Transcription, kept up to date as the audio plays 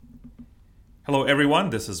Hello,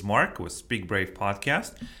 everyone. This is Mark with Speak Brave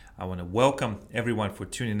Podcast. I want to welcome everyone for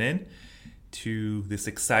tuning in to this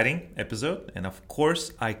exciting episode. And of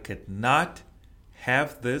course, I could not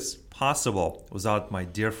have this possible without my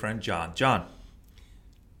dear friend, John. John.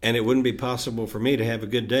 And it wouldn't be possible for me to have a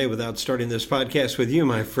good day without starting this podcast with you,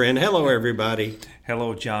 my friend. Hello, everybody.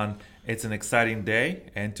 Hello, John. It's an exciting day.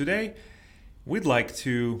 And today, we'd like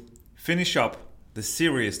to finish up the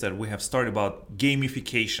series that we have started about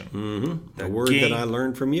gamification. The word that I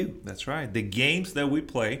learned from you. That's right. The games that we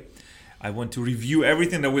play. I want to review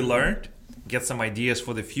everything that we learned, get some ideas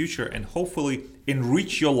for the future, and hopefully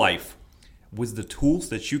enrich your life with the tools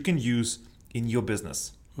that you can use in your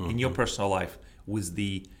business, in your personal life, with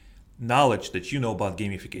the knowledge that you know about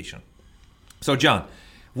gamification. So, John,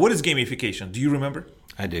 what is gamification? Do you remember?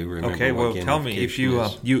 I do remember. Okay, well, tell me if you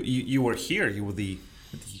is. you were here. You were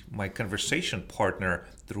my conversation partner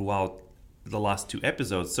throughout the last two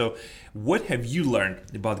episodes. So, what have you learned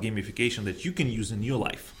about gamification that you can use in your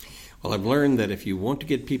life? Well, I've learned that if you want to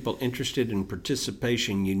get people interested in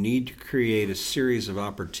participation, you need to create a series of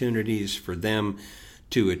opportunities for them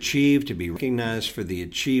to achieve, to be recognized for the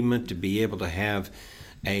achievement, to be able to have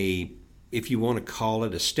if you want to call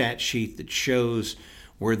it, a stat sheet that shows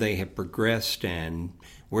where they have progressed and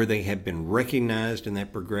where they have been recognized in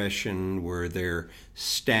that progression, where their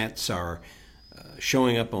stats are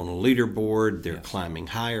showing up on a leaderboard, they're climbing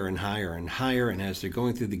higher and higher and higher, and as they're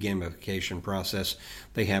going through the gamification process,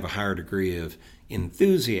 they have a higher degree of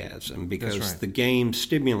enthusiasm because the game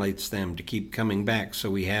stimulates them to keep coming back. So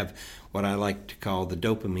we have what I like to call the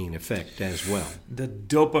dopamine effect as well. The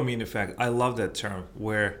dopamine effect, I love that term,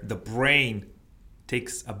 where the brain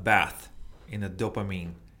takes a bath in a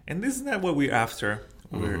dopamine. And isn't that what we're after?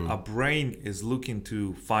 Where our brain is looking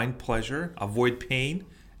to find pleasure, avoid pain,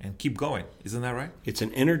 and keep going. Isn't that right? It's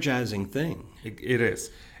an energizing thing. It is.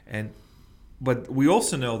 But we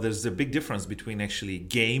also know there's a big difference between actually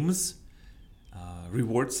games,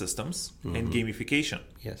 reward systems, and gamification.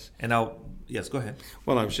 Yes. And now, yes, go ahead.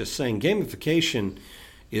 Well, I was just saying, gamification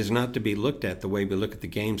is not to be looked at the way we look at the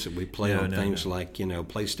games that we play on things like,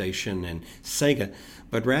 PlayStation and Sega,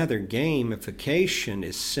 but rather gamification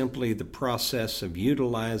is simply the process of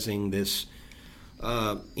utilizing this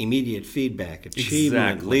immediate feedback,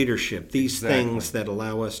 achievement, leadership, these things that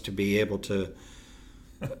allow us to be able to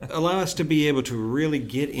really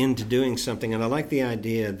get into doing something. And I like the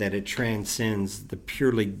idea that it transcends the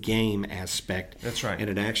purely game aspect. That's right. And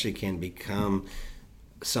it actually can become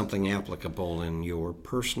something applicable in your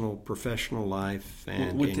personal, professional life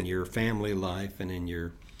and in your family life and in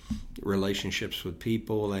your relationships with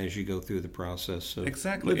people as you go through the process of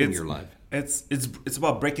living your life. It's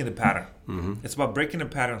about breaking the pattern. It's about breaking the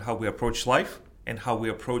pattern how we approach life and how we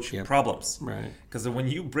approach problems. Right. Because when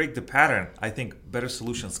you break the pattern, I think better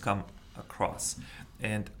solutions come across.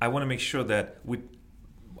 And I want to make sure that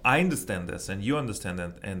I understand this and you understand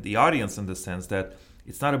it and the audience understands that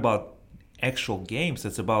it's not about actual games.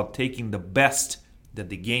 It's about taking the best that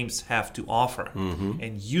the games have to offer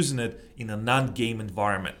and using it in a non-game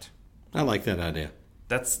environment. I like that idea.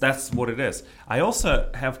 That's what it is. I also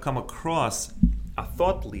have come across a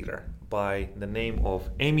thought leader by the name of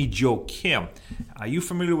Amy Jo Kim. Are you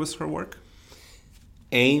familiar with her work?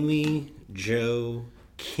 Amy Jo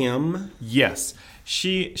Kim? Yes.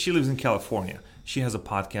 She lives in California. She has a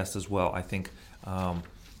podcast as well, I think.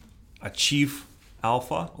 Achieve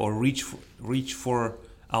Alpha or Reach for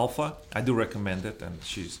Alpha. I do recommend it, and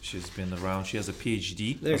she's been around. She has a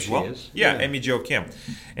PhD there as well. She is. Yeah, Amy Jo Kim.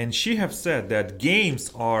 And she have said that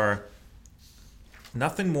games are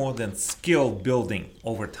nothing more than skill building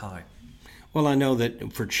over time. Well, I know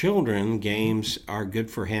that for children, games are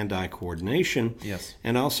good for hand-eye coordination. Yes.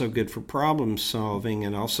 And also good for problem solving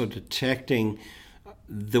and also detecting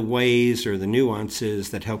the ways or the nuances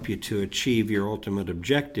that help you to achieve your ultimate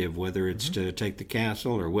objective, whether it's to take the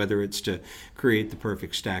castle or whether it's to create the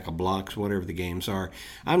perfect stack of blocks, whatever the games are.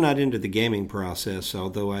 I'm not into the gaming process,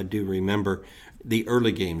 although I do remember the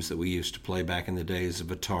early games that we used to play back in the days of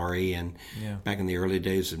Atari and back in the early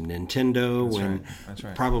days of Nintendo. That's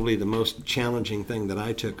right. Probably the most challenging thing that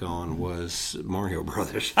I took on was Mario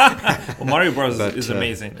Brothers. Well, Mario Brothers is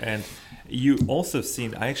amazing. And you also have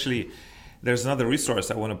seen, there's another resource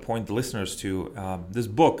I want to point the listeners to, this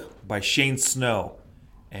book by Shane Snow.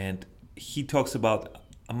 And he talks about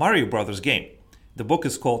a Mario Brothers game. The book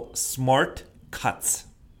is called Smart Cuts.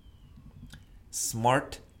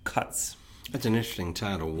 Smart Cuts. That's an interesting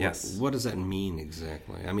title. What does that mean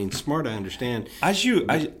exactly? I mean, smart, I understand.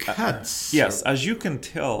 Cuts. Yes, as you can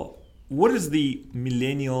tell, what is the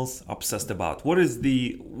millennials obsessed about? Where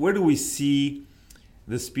do we see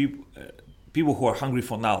this people? people who are hungry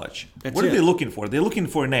for knowledge. That's what are it. they looking for? They're looking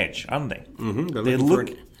for an edge, aren't they? Mm-hmm. They're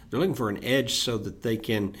looking for an edge so that they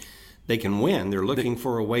can win. They're looking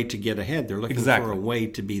for a way to get ahead. They're looking for a way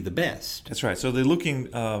to be the best. That's right. So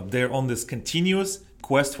they're on this continuous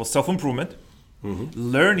quest for self-improvement.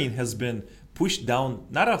 Mm-hmm. Learning has been pushed down,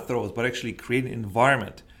 not our throats, but actually create an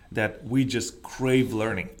environment that we just crave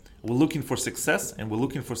learning. We're looking for success, and we're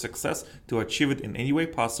looking for success to achieve it in any way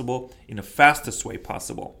possible, in the fastest way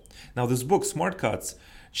possible. Now, this book, Smart Cuts,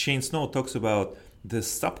 Shane Snow talks about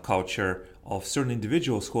this subculture of certain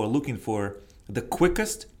individuals who are looking for the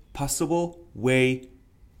quickest possible way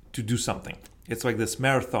to do something. It's like this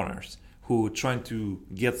marathoners who are trying to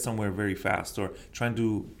get somewhere very fast, or trying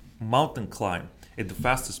to mountain climb at the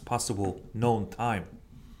fastest possible known time.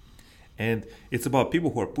 And it's about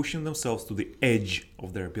people who are pushing themselves to the edge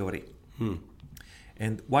of their ability.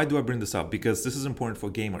 And why do I bring this up? Because this is important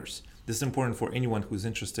for gamers. This is important for anyone who's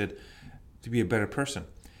interested to be a better person.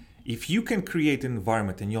 If you can create an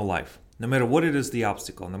environment in your life, no matter what it is the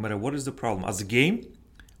obstacle, no matter what is the problem, as a game,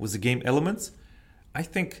 with the game elements, I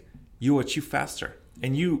think you achieve faster.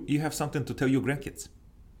 And you have something to tell your grandkids,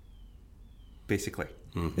 basically.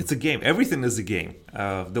 Mm-hmm. It's a game. Everything is a game.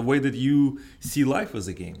 The way that you see life is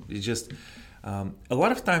a game. It's just a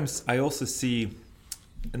lot of times I also see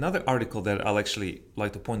another article that I'll actually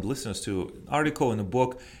like to point listeners to. An article in a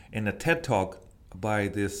book and a TED Talk by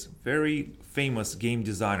this very famous game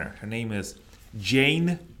designer. Her name is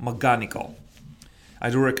Jane McGonigal. I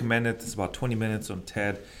do recommend it. It's about 20 minutes on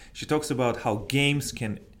TED. She talks about how games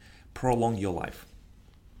can prolong your life.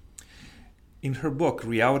 In her book,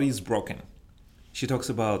 Reality is Broken, she talks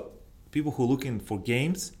about people who are looking for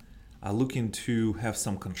games are looking to have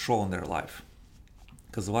some control in their life.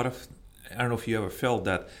 Because I don't know if you ever felt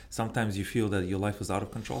that sometimes you feel that your life is out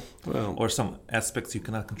of control, or some aspects you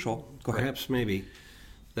cannot control. Go ahead. Perhaps maybe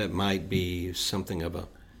that might be something of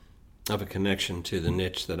a connection to the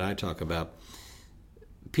niche that I talk about.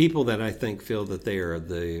 People that I think feel that they are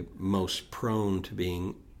the most prone to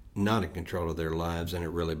being not in control of their lives, and it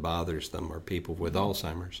really bothers them, are people with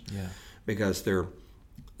Alzheimer's. Yeah. Because they're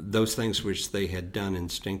those things which they had done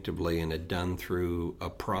instinctively and had done through a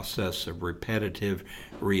process of repetitive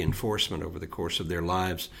reinforcement over the course of their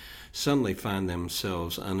lives suddenly find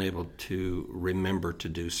themselves unable to remember to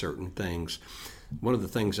do certain things. One of the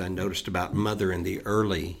things I noticed about Mother in the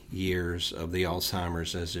early years of the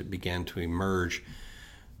Alzheimer's as it began to emerge,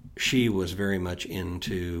 she was very much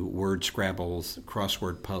into word scrabbles,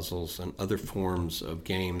 crossword puzzles, and other forms of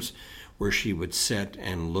games where she would sit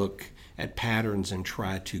and look at patterns and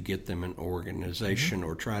try to get them in organization,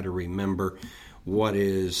 or try to remember what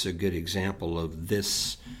is a good example of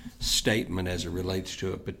this statement as it relates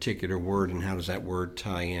to a particular word and how does that word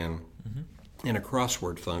tie in in a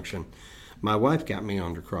crossword function. My wife got me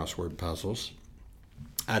onto crossword puzzles.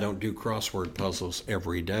 I don't do crossword puzzles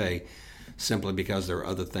every day simply because there are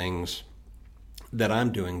other things that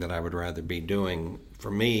I'm doing that I would rather be doing.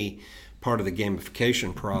 For me, part of the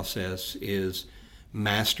gamification process is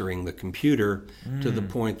mastering the computer to the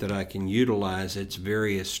point that I can utilize its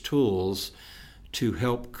various tools to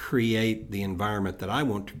help create the environment that I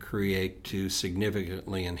want to create to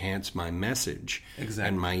significantly enhance my message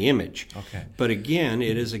and my image. Okay. But again,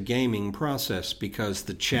 it is a gaming process because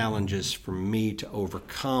the challenge is for me to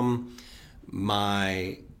overcome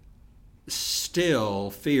my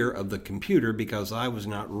still fear of the computer because I was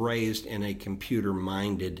not raised in a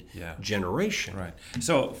computer-minded generation. Right.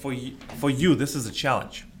 So for you, this is a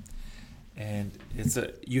challenge. And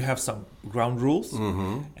you have some ground rules.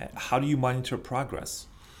 How do you monitor progress?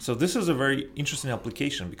 So this is a very interesting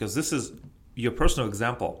application because this is your personal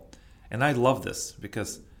example. And I love this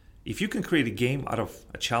because if you can create a game out of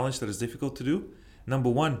a challenge that is difficult to do, number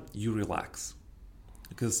one, you relax.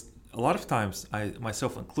 Because a lot of times, I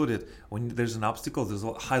myself included, when there's an obstacle, there's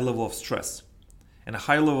a high level of stress. And a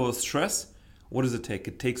high level of stress, what does it take?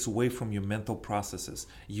 It takes away from your mental processes.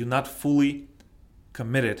 You're not fully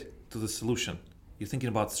committed to the solution. You're thinking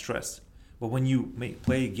about stress. But when you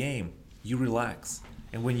play a game, you relax.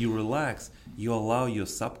 And when you relax, you allow your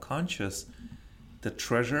subconscious, the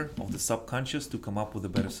treasure of the subconscious, to come up with the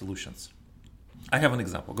better solutions. I have an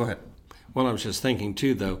example. Go ahead. Well, I was just thinking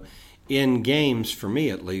too, though, in games, for me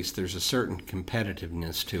at least, there's a certain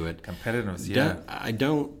competitiveness to it. Competitiveness, yeah. I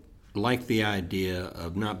don't like the idea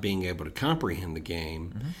of not being able to comprehend the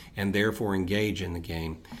game and therefore engage in the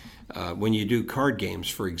game. When you do card games,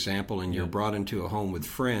 for example, and you're brought into a home with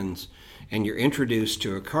friends and you're introduced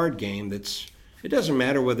to a card game it doesn't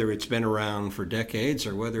matter whether it's been around for decades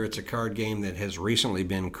or whether it's a card game that has recently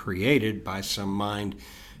been created by some mind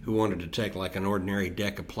who wanted to take like an ordinary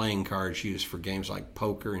deck of playing cards used for games like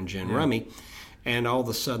poker and gin rummy, and all of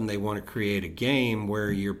a sudden they want to create a game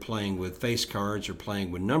where you're playing with face cards or playing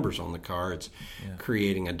with numbers on the cards,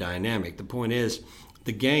 creating a dynamic. The point is,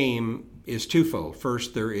 the game is twofold.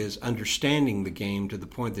 First, there is understanding the game to the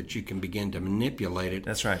point that you can begin to manipulate it.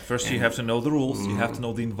 That's right. First, you have to know the rules. You have to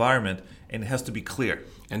know the environment, and it has to be clear.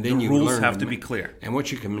 And then the rules have to be clear. And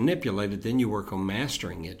once you can manipulate it, then you work on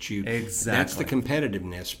mastering it. Exactly. That's the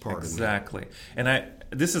competitiveness part of it. Exactly. And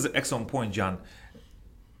this is an excellent point, John.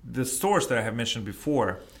 The source that I have mentioned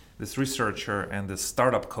before, this researcher and this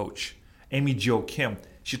startup coach, Amy Jo Kim,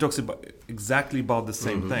 she talks exactly about the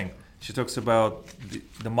same thing. She talks about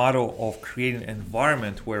the model of creating an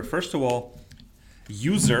environment where, first of all,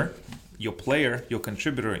 user, your player, your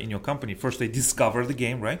contributor in your company, first they discover the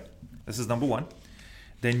game, right? This is number one.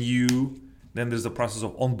 Then there's the process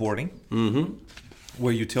of onboarding,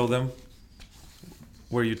 where you tell them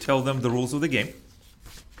the rules of the game.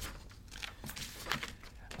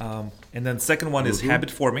 And then second one is habit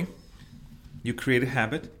forming. You create a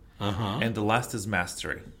habit. And the last is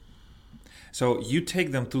mastery. So you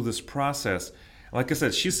take them through this process. Like I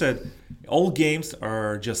said, she said, all games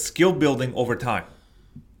are just skill building over time.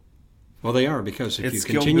 Well, they are, because if you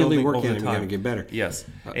continually work at it, you're going to get better. Yes.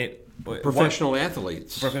 Professional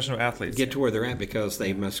athletes get to where they're at because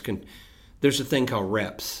they must... There's a thing called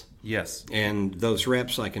reps. Yes. And those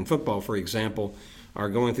reps, like in football, for example, are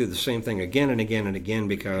going through the same thing again and again and again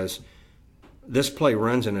because this play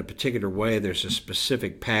runs in a particular way. There's a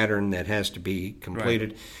specific pattern that has to be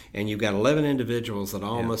completed. Right. And you've got 11 individuals that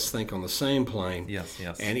all must think on the same plane. Yes.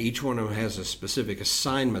 And each one of them has a specific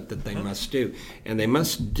assignment that they must do. And they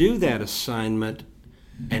must do that assignment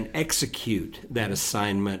and execute that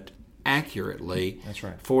assignment accurately. That's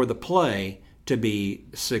right. For the play to be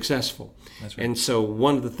successful. That's right. And so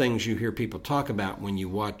one of the things you hear people talk about when you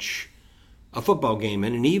watch a football game,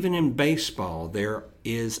 and even in baseball, there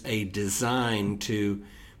is a design to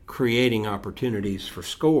creating opportunities for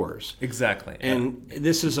scores. Exactly. And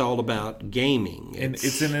this is all about gaming. And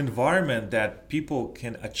it's an environment that people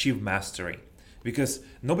can achieve mastery, because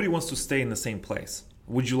nobody wants to stay in the same place.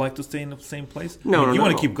 Would you like to stay in the same place? No, you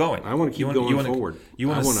want to keep going. I want to keep going forward. I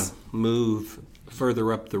want to move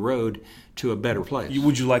further up the road to a better place.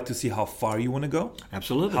 Would you like to see how far you want to go?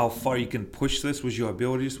 Absolutely. How far you can push this with your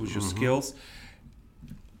abilities, with your skills.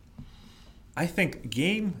 I think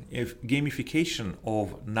gamification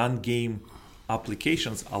of non-game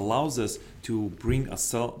applications allows us to bring a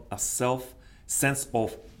self sense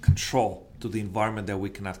of control to the environment that we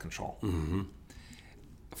cannot control.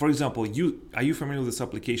 For example, are you familiar with this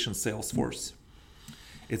application, Salesforce?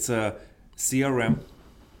 It's a CRM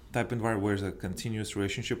type environment where there's a continuous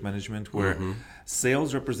relationship management, where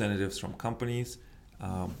sales representatives from companies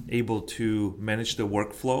able to manage the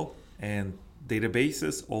workflow and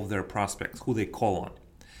databases of their prospects, who they call on.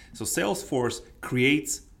 So Salesforce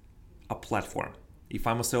creates a platform. If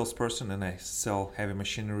I'm a salesperson and I sell heavy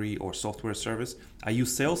machinery or software service, I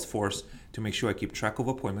use Salesforce to make sure I keep track of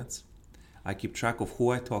appointments. I keep track of who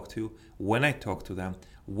I talk to, when I talk to them,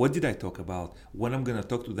 what did I talk about, when I'm going to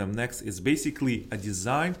talk to them next. It's basically a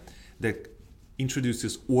design that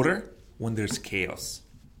introduces order when there's chaos.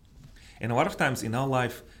 And a lot of times in our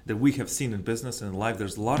life that we have seen in business and in life,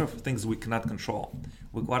 there's a lot of things we cannot control,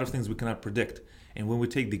 a lot of things we cannot predict. And when we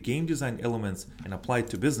take the game design elements and apply it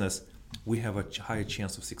to business, we have a higher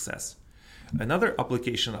chance of success. Another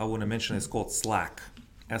application I want to mention is called Slack,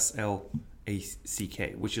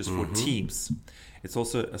 SLACK, which is for teams. It's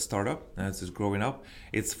also a startup as it's growing up.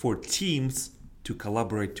 It's for teams to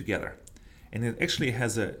collaborate together. And it actually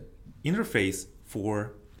has an interface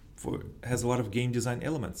has a lot of game design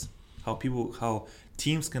elements. How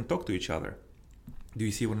teams can talk to each other. Do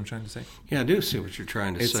you see what I'm trying to say? Yeah, I do see what you're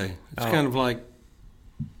trying to say. It's kind of like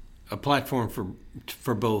a platform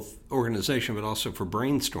for both organization, but also for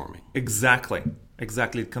brainstorming. Exactly.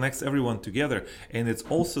 It connects everyone together, and it's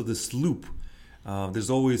also this loop. There's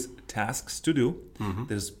always tasks to do.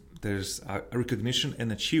 There's a recognition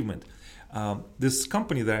and achievement. This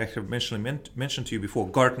company that I have mentioned to you before,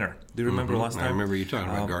 Gartner. Do you remember last time? I remember you talking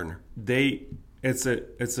about Gartner. It's an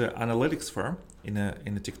analytics firm in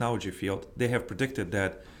the technology field. They have predicted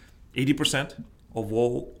that 80% of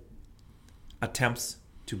all attempts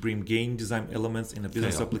to bring game design elements in a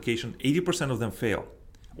business application, 80% of them fail.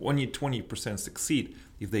 Only 20% succeed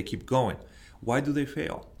if they keep going. Why do they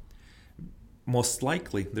fail? Most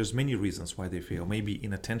likely, there's many reasons why they fail. Maybe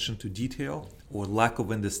inattention to detail or lack of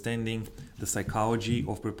understanding the psychology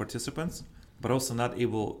of the participants, but also not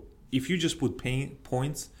able. If you just put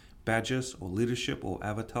points, badges, or leadership or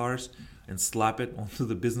avatars and slap it onto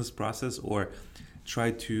the business process, or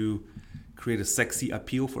try to create a sexy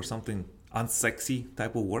appeal for something unsexy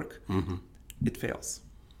type of work, it fails.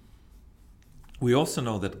 We also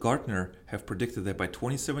know that Gartner have predicted that by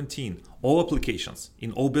 2017, all applications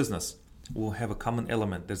in all business will have a common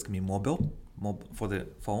element. There's going to be mobile for the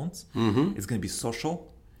phones. It's going to be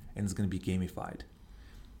social, and it's going to be gamified.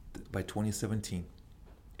 By 2017,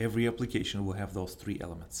 every application will have those three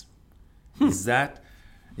elements. Is that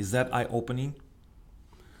eye-opening?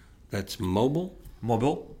 That's mobile,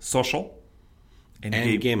 social, and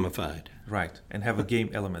gamified. Right, and have a game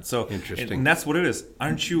element. So interesting. And that's what it is.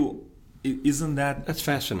 Isn't that... That's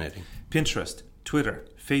fascinating. Pinterest, Twitter,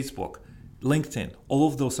 Facebook, LinkedIn, all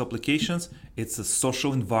of those applications, it's a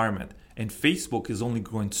social environment. And Facebook is only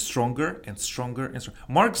growing stronger and stronger and stronger.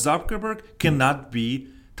 Mark Zuckerberg cannot be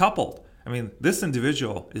toppled. I mean, this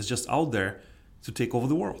individual is just out there to take over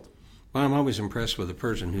the world. Well, I'm always impressed with a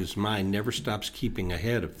person whose mind never stops keeping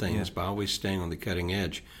ahead of things by always staying on the cutting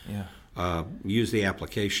edge. Use the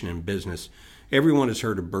application in business. Everyone has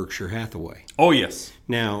heard of Berkshire Hathaway. Oh, yes.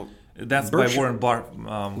 Now, that's by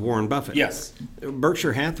Warren Buffett. Yes.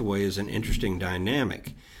 Berkshire Hathaway is an interesting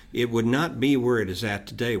dynamic. It would not be where it is at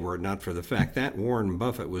today were it not for the fact that Warren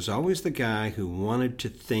Buffett was always the guy who wanted to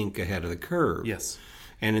think ahead of the curve. Yes.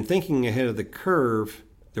 And in thinking ahead of the curve,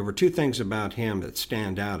 there were two things about him that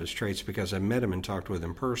stand out as traits because I met him and talked with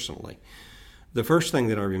him personally. The first thing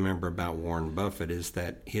that I remember about Warren Buffett is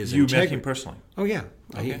that his You met him personally? Oh, yeah.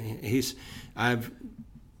 Okay. I've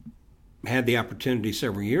had the opportunity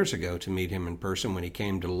several years ago to meet him in person when he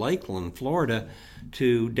came to Lakeland, Florida,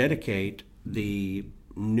 to dedicate the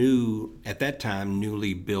at that time,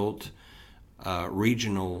 newly built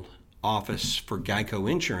regional office for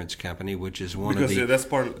Geico Insurance Company, which is one of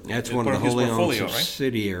the wholly owned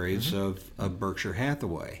subsidiaries of Berkshire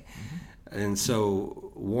Hathaway. And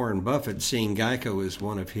so Warren Buffett, seeing Geico as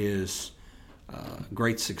one of his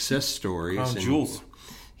great success stories,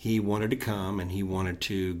 he wanted to come and he wanted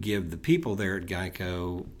to give the people there at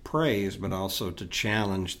Geico praise, but also to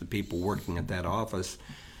challenge the people working at that office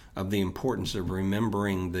of the importance of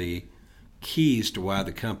remembering the keys to why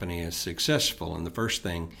the company is successful. And the first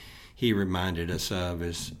thing he reminded us of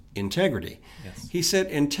is integrity. Yes. He said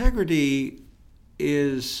integrity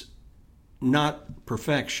is not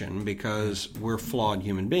perfection because we're flawed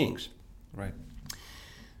human beings. Right.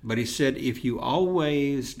 But he said if you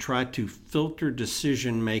always try to filter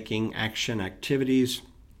decision-making, action, activities,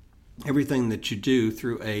 everything that you do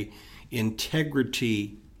through a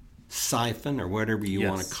integrity siphon or whatever you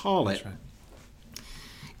want to call it, right.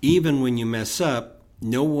 Even when you mess up,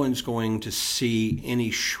 no one's going to see any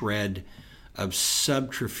shred of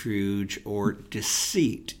subterfuge or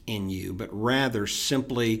deceit in you, but rather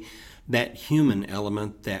simply that human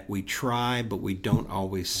element that we try but we don't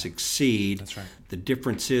always succeed. That's right. The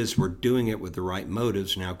difference is we're doing it with the right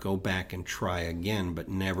motives. Now go back and try again, but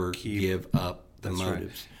never give up the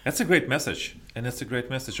motives. Right. That's a great message. And that's a great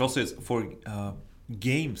message. Also, it's for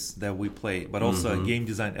games that we play, but also game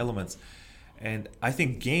design elements. And I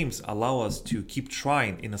think games allow us to keep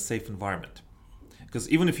trying in a safe environment. Because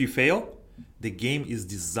even if you fail, the game is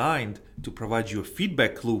designed to provide you a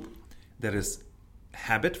feedback loop that is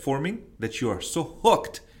habit forming, that you are so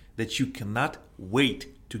hooked that you cannot wait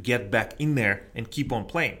to get back in there and keep on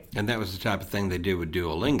playing. And that was the type of thing they did with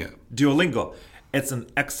Duolingo. It's an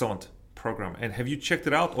excellent program. And have you checked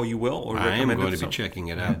it out, or you will? Or I am going to be checking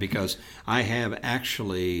it out because I have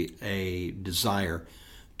actually a desire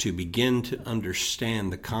to begin to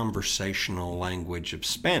understand the conversational language of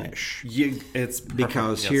Spanish. It's perfect.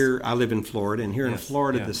 Because here, I live in Florida, and here in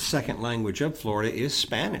Florida, the second language of Florida is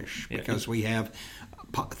Spanish because we have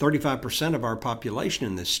 35% of our population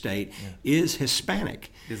in this state is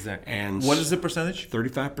Hispanic. Exactly. And what is the percentage?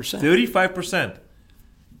 35%. 35%.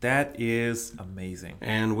 That is amazing.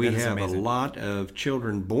 And we have a lot of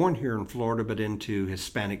children born here in Florida, but into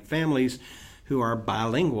Hispanic families who are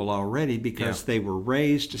bilingual already because they were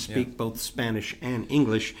raised to speak both Spanish and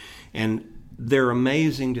English. And they're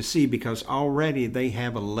amazing to see because already they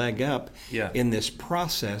have a leg up in this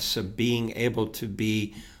process of being able to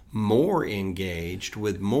be more engaged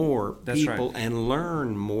with more people and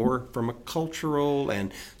learn more from a cultural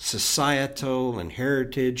and societal and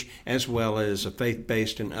heritage as well as a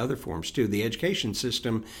faith-based and other forms too. The education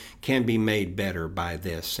system can be made better by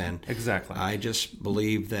this, and I just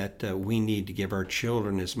believe that we need to give our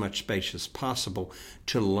children as much space as possible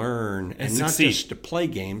to learn and not just to play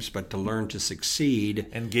games but to learn to succeed.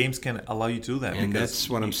 And games can allow you to do that. And that's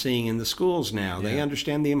what I'm seeing in the schools now. They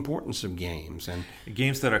understand the importance of games. And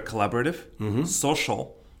games that are collaborative,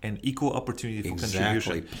 social, and equal opportunity for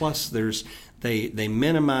Exactly. contribution. Plus, they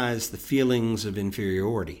minimize the feelings of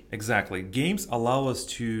inferiority. Exactly. Games allow us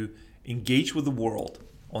to engage with the world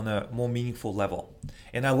on a more meaningful level.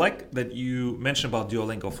 And I like that you mentioned about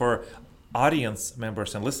Duolingo. For audience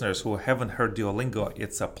members and listeners who haven't heard Duolingo,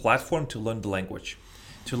 it's a platform to learn the language,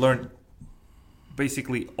 to learn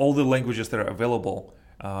basically all the languages that are available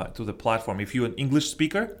to the platform. If you're an English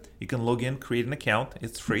speaker, you can log in, create an account.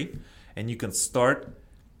 It's free. And you can start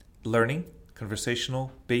learning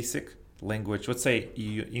conversational, basic language. Let's say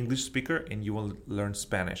you're an English speaker and you will learn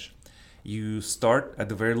Spanish. You start at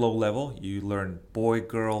the very low level. You learn boy,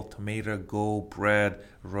 girl, tomato, go, bread,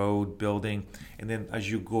 road, building. And then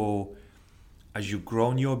as you grow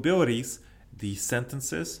in your abilities, the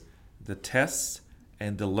sentences, the tests,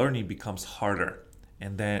 and the learning becomes harder.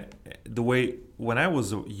 And then the way, when I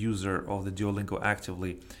was a user of the Duolingo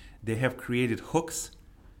actively, they have created hooks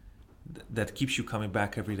that keeps you coming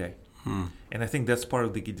back every day. And I think that's part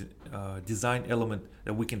of the design element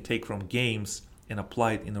that we can take from games and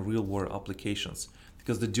apply it in the real world applications.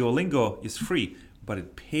 Because the Duolingo is free, but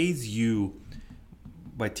it pays you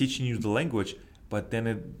by teaching you the language, but then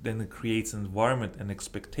it creates an environment and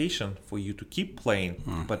expectation for you to keep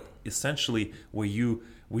playing. But essentially, where you,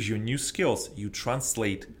 with your new skills, you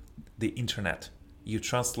translate the internet. You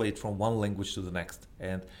translate from one language to the next.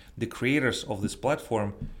 And the creators of this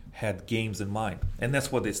platform had games in mind. And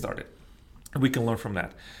that's what they started. We can learn from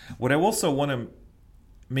that. What I also want to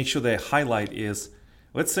make sure that I highlight is,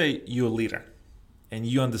 let's say you're a leader and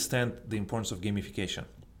you understand the importance of gamification.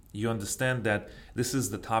 You understand that this is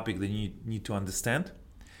the topic that you need to understand.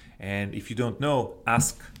 And if you don't know,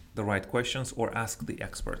 ask the right questions or ask the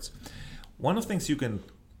experts. One of the things you can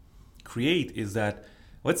create is that,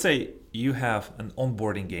 let's say you have an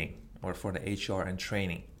onboarding game or for the HR and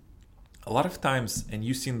training. A lot of times, and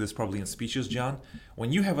you've seen this probably in speeches, John,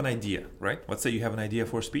 when you have an idea, right? Let's say you have an idea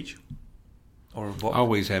for a speech or a book.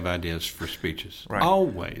 Always have ideas for speeches. Right.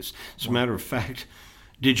 Always. As a matter of fact,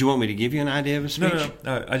 did you want me to give you an idea of a speech?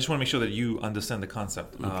 No. I just want to make sure that you understand the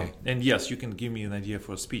concept. Okay. And yes, you can give me an idea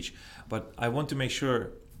for a speech, but I want to make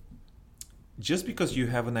sure just because you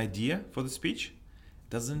have an idea for the speech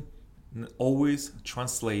doesn't always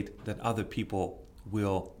translate that other people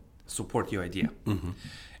will support your idea.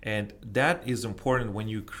 And that is important when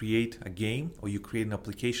you create a game or you create an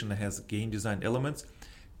application that has game design elements.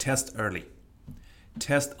 Test early.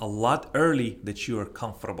 Test a lot early that you are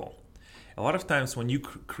comfortable. A lot of times when you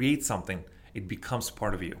create something, it becomes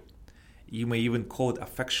part of you. You may even call it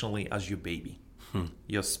affectionately as your baby.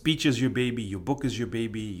 Your speech is your baby, your book is your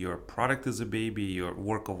baby, your product is a baby, your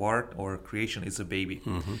work of art or creation is a baby.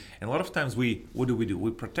 And a lot of times what do?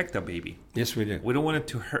 We protect our baby. Yes, we do. We don't want it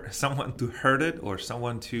to hurt someone to hurt it or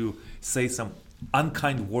someone to say some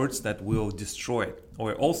unkind words that will destroy it.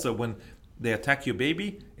 Or also when they attack your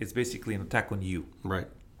baby, it's basically an attack on you. Right.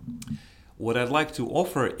 What I'd like to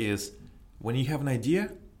offer is when you have an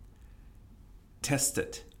idea, test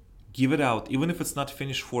it. Give it out, even if it's not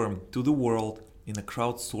finished form, to the world in a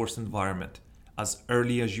crowdsourced environment as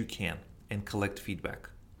early as you can and collect feedback.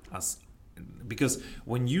 Because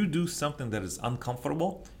when you do something that is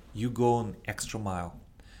uncomfortable, you go an extra mile.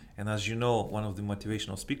 And as you know, one of the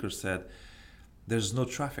motivational speakers said, there's no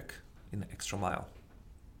traffic in the extra mile.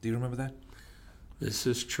 Do you remember that? This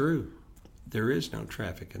is true. There is no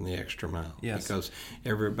traffic in the extra mile. Yes. Because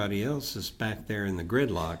everybody else is back there in the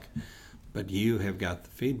gridlock, but you have got the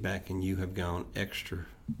feedback and you have gone extra.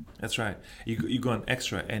 That's right. You go an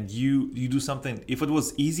extra and you do something. If it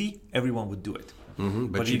was easy, everyone would do it.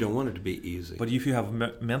 But you don't want it to be easy. But if you have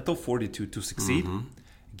mental fortitude to succeed,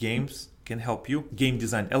 games can help you. Game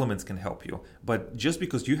design elements can help you. But just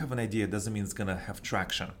because you have an idea doesn't mean it's going to have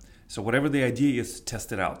traction. So whatever the idea is,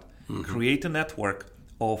 test it out. Create a network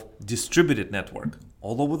of distributed network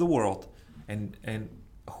all over the world and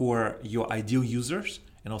who are your ideal users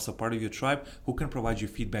and also part of your tribe who can provide you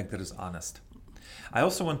feedback that is honest. I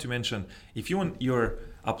also want to mention, if you want your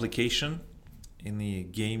application in the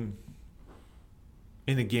game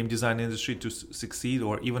design industry to succeed,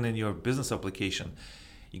 or even in your business application,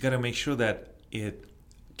 you got to make sure that it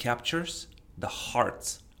captures the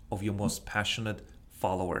hearts of your most passionate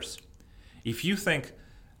followers. If you think,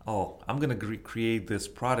 oh, I'm going to create this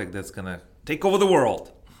product that's going to take over the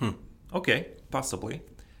world. Okay, possibly.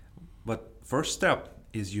 But first step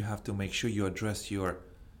is you have to make sure you address your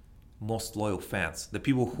most loyal fans, the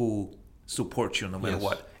people who support you no matter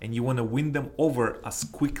what. And you want to win them over as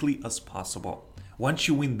quickly as possible. Once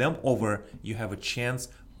you win them over, you have a chance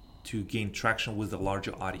to gain traction with the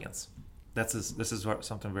larger audience. This is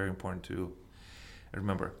something very important to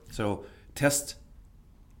remember. So test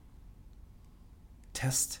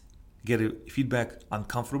test, get a feedback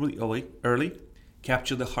uncomfortably early,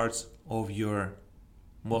 capture the hearts of your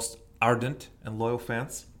most ardent and loyal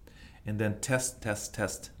fans, and then test,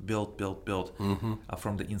 build,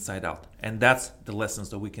 from the inside out. And that's the lessons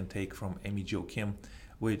that we can take from Amy Jo Kim,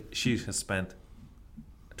 which she has spent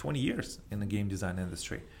 20 years in the game design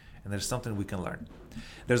industry. And there's something we can learn.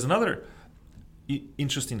 There's another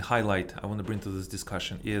interesting highlight I want to bring to this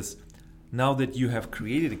discussion is now that you have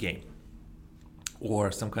created a game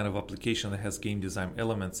or some kind of application that has game design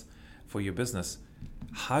elements for your business,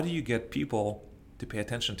 how do you get people to pay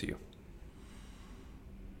attention to you?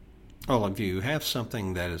 Well, if you have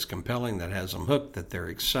something that is compelling, that has them hooked, that they're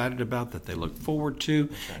excited about, that they look forward to,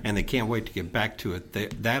 and they can't wait to get back to it,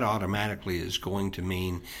 that automatically is going to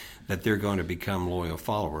mean that they're going to become loyal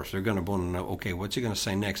followers. They're going to want to know, okay, what's he going to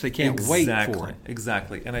say next? They can't wait for it.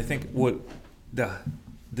 Exactly. And I think what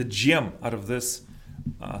the gem out of this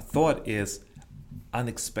thought is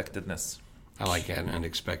unexpectedness. I like that,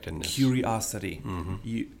 unexpectedness. Curiosity.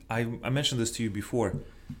 Mm-hmm. I mentioned this to you before.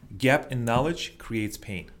 Gap in knowledge creates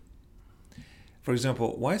pain. For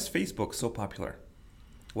example, why is Facebook so popular?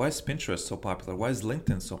 Why is Pinterest so popular? Why is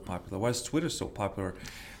LinkedIn so popular? Why is Twitter so popular?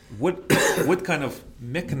 What kind of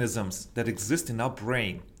mechanisms that exist in our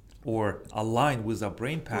brain or align with our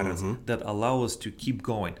brain patterns that allow us to keep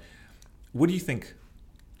going? What do you think,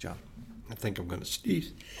 John? I think I'm going to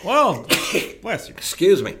sneeze. Well, bless you.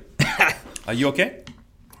 Excuse me. Are you okay?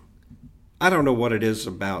 I don't know what it is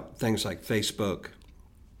about things like Facebook,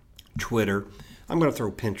 Twitter. I'm going to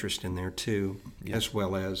throw Pinterest in there too, as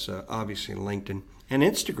well as obviously LinkedIn and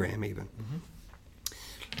Instagram even.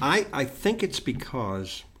 I think it's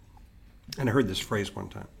because, and I heard this phrase one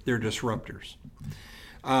time, they're disruptors.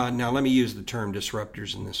 Now let me use the term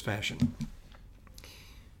disruptors in this fashion.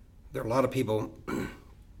 There are a lot of people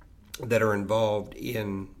that are involved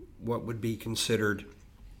in what would be considered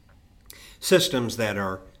systems that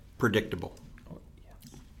are predictable.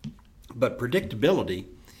 But predictability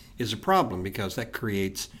is a problem because that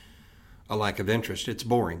creates a lack of interest. It's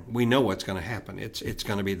boring. We know what's going to happen. It's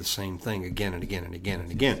going to be the same thing again and again and again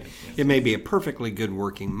and again. It may be a perfectly good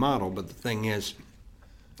working model, but the thing is,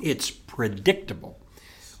 it's predictable.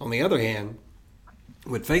 On the other hand,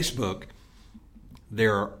 with Facebook,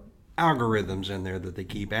 there are algorithms in there that they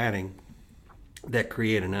keep adding that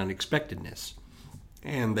create an unexpectedness.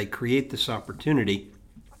 And they create this opportunity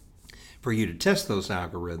for you to test those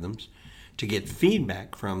algorithms, to get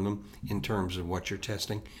feedback from them in terms of what you're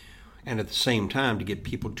testing, and at the same time to get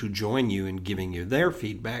people to join you in giving you their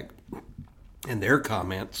feedback and their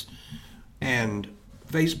comments. And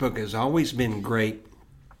Facebook has always been great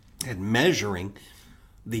at measuring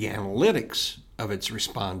the analytics of its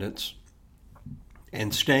respondents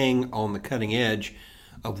and staying on the cutting edge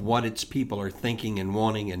of what its people are thinking and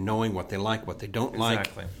wanting and knowing what they like, what they don't like.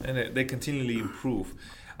 Exactly. And they continually improve.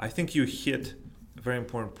 I think you hit a very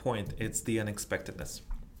important point. It's the unexpectedness.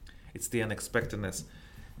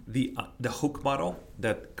 The hook model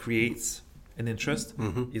that creates an interest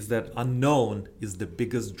is that unknown is the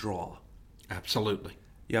biggest draw. Absolutely.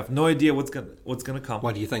 You have no idea what's gonna come.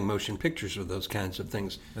 Why do you think motion pictures are those kinds of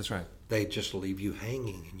things? That's right. They just leave you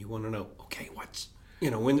hanging, and you want to know, okay, when's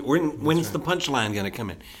the punchline going to come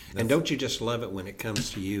in? And don't you just love it when it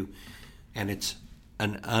comes to you, and it's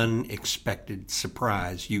an unexpected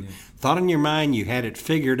surprise? You thought in your mind you had it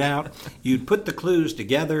figured out. You'd put the clues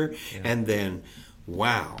together, and then,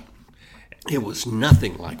 wow, it was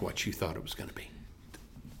nothing like what you thought it was going to be.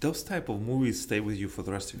 Those type of movies stay with you for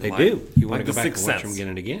the rest of your life. They do. You want Like to go back and Sixth watch Sense. them again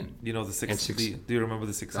and again. You know, do you remember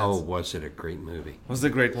The Sixth Sense? Oh, was it a great movie? Was it a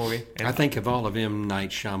great movie? And I think of all of M. Night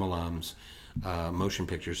Shyamalan's motion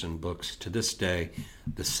pictures and books, to this day,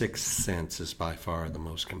 The Sixth Sense is by far the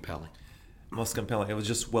most compelling. It was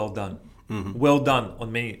just well done. Well done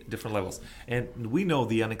on many different levels. And we know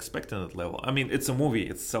the unexpected level. I mean, it's a movie.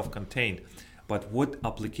 It's self-contained. But what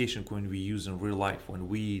application can we use in real life when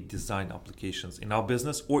we design applications in our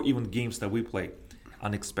business or even games that we play?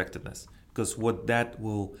 Unexpectedness. Because what that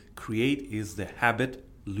will create is the habit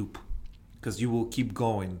loop. Because you will keep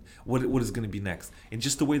going. What is going to be next? And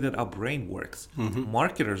just the way that our brain works.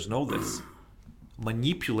 Marketers know this.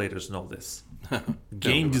 Manipulators know this.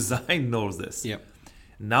 Game design knows this. Yep.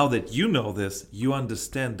 Now that you know this, you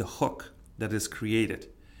understand the hook that is created.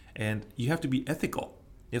 And you have to be ethical.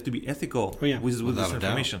 You have to be ethical with this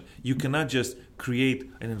information. You cannot just create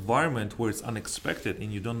an environment where it's unexpected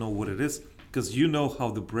and you don't know what it is, because you know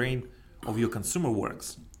how the brain of your consumer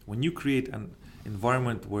works. When you create an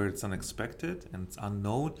environment where it's unexpected and it's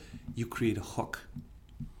unknown, you create a hook.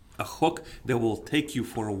 A hook that will take you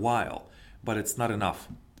for a while, but it's not enough.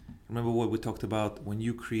 Remember what we talked about? When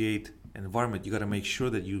you create environment, you got to make sure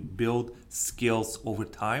that you build skills over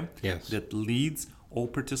time that leads all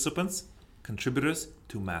participants, contributors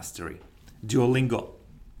to mastery. Duolingo,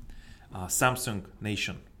 Samsung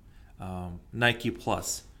Nation, Nike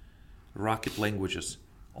Plus, Rocket Languages,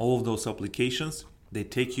 all of those applications, they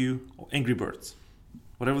take you, Angry Birds,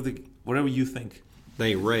 whatever you think.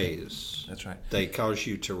 They raise. That's right. They cause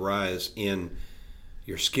you to rise in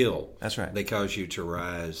your skill. That's right. They cause you to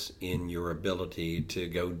rise in your ability to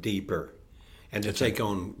go deeper and to take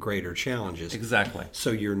on greater challenges. Exactly.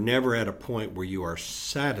 So you're never at a point where you are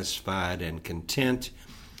satisfied and content.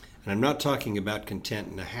 And I'm not talking about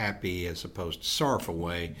content in a happy as opposed to sorrowful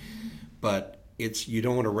way, but it's you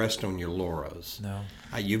don't want to rest on your laurels. No.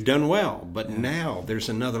 You've done well, but now there's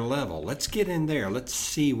another level. Let's get in there. Let's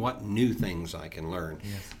see what new things I can learn.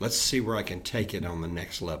 Yes. Let's see where I can take it on the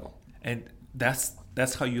next level. And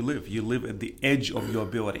that's how you live. You live at the edge of your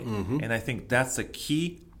ability. Mm-hmm. And I think that's a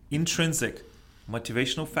key intrinsic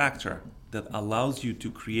motivational factor that allows you to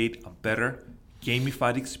create a better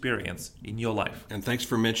gamified experience in your life. And thanks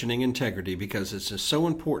for mentioning integrity, because it's just so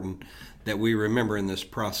important that we remember in this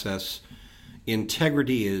process,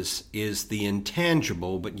 integrity is the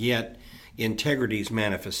intangible, but yet integrity's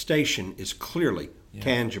manifestation is clearly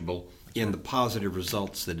tangible in the positive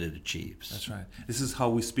results that it achieves. That's right. This is how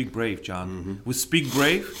we speak brave, John. Mm-hmm. We speak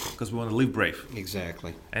brave because we want to live brave.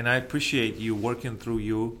 Exactly. And I appreciate you working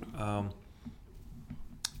through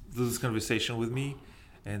this conversation with me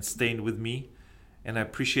and staying with me. And I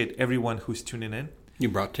appreciate everyone who's tuning in. You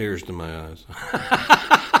brought tears to my eyes.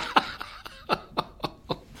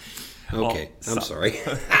 Okay, I'm sorry.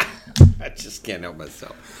 I just can't help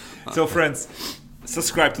myself. So friends,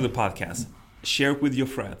 subscribe to the podcast. Share it with your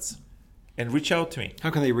friends. And reach out to me. How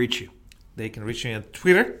can they reach you? They can reach me on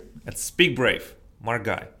Twitter at SpeakBrave, Mark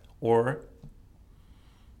Guy, or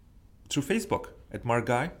through Facebook at Mark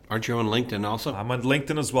Guy. Aren't you on LinkedIn also? I'm on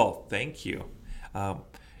LinkedIn as well. Thank you.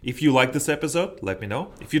 If you like this episode, let me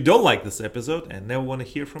know. If you don't like this episode and never want to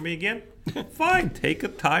hear from me again, fine. Take a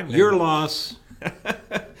time. Your loss.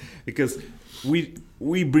 Because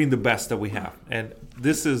we bring the best that we have, and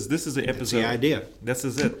this is the episode. That's the idea. This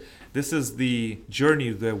is it. This is the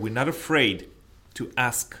journey that we're not afraid to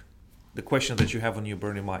ask the question that you have on your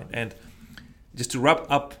burning mind. And just to wrap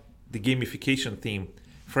up the gamification theme,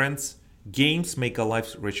 friends, games make our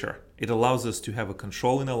lives richer. It allows us to have a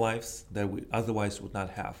control in our lives that we otherwise would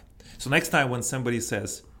not have. So next time when somebody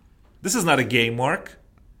says, "This is not a game, Mark,"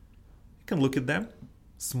 you can look at them,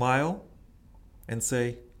 smile, and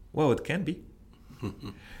say, "Well, it can be."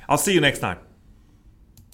 I'll see you next time.